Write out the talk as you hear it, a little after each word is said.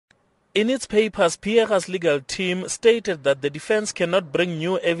In its papers, Pierre's legal team stated that the defense cannot bring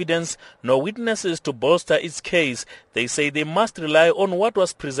new evidence nor witnesses to bolster its case. They say they must rely on what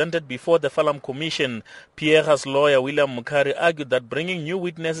was presented before the Farlam Commission. Pierre's lawyer, William Mukari, argued that bringing new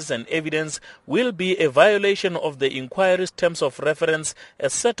witnesses and evidence will be a violation of the inquiry's terms of reference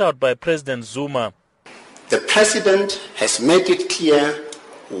as set out by President Zuma. The President has made it clear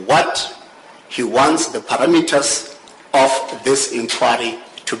what he wants the parameters of this inquiry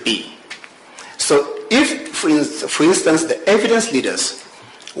to be. So if, for instance, the evidence leaders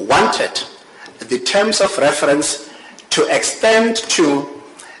wanted the terms of reference to extend to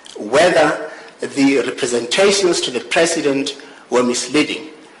whether the representations to the President were misleading,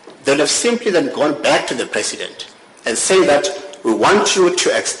 they'll have simply then gone back to the President and say that we want you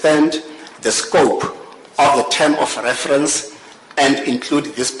to extend the scope of the term of reference and include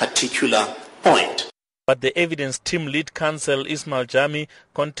this particular point. But the evidence team lead counsel Ismail Jami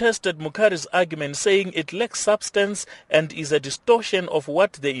contested Mukari's argument, saying it lacks substance and is a distortion of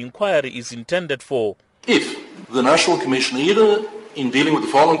what the inquiry is intended for. If the National Commission, either in dealing with the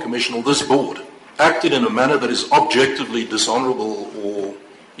Farlam Commission or this board, acted in a manner that is objectively dishonourable or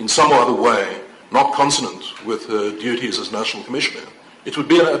in some other way not consonant with her duties as National Commissioner, it would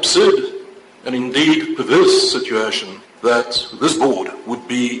be an absurd and indeed perverse situation that this board would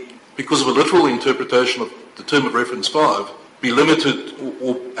be, because of a literal interpretation of the term of reference 5, be limited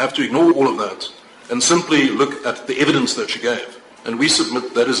or have to ignore all of that and simply look at the evidence that she gave. And we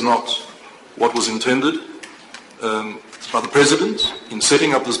submit that is not what was intended by the President in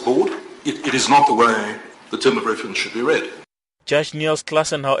setting up this board. It is not the way the term of reference should be read. Judge Niels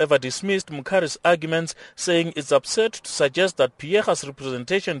Claassen, however, dismissed Mukari's arguments, saying it's absurd to suggest that Pierre's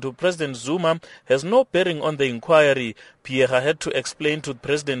representation to President Zuma has no bearing on the inquiry. Pierre had to explain to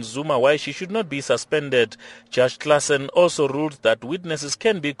President Zuma why she should not be suspended. Judge Claassen also ruled that witnesses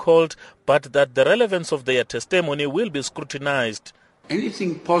can be called, but that the relevance of their testimony will be scrutinized.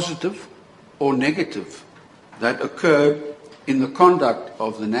 Anything positive or negative that occurred in the conduct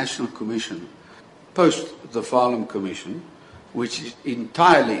of the National Commission post the Farlam Commission, which is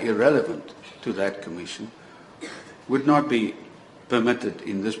entirely irrelevant to that commission, would not be permitted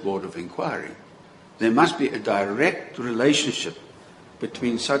in this Board of Inquiry. There must be a direct relationship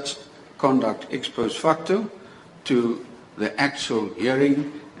between such conduct ex post facto to the actual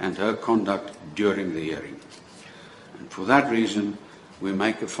hearing and her conduct during the hearing. And for that reason, we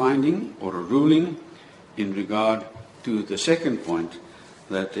make a finding or a ruling in regard to the second point,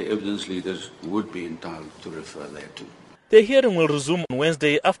 that the evidence leaders would be entitled to refer thereto. The hearing will resume on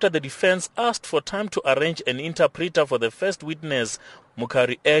Wednesday after the defense asked for time to arrange an interpreter for the first witness.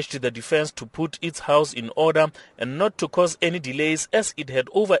 Mukari urged the defense to put its house in order and not to cause any delays, as it had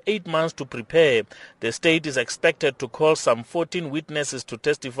over 8 months to prepare. The state is expected to call some 14 witnesses to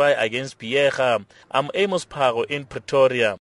testify against Pierre. I'm Amos Paro in Pretoria.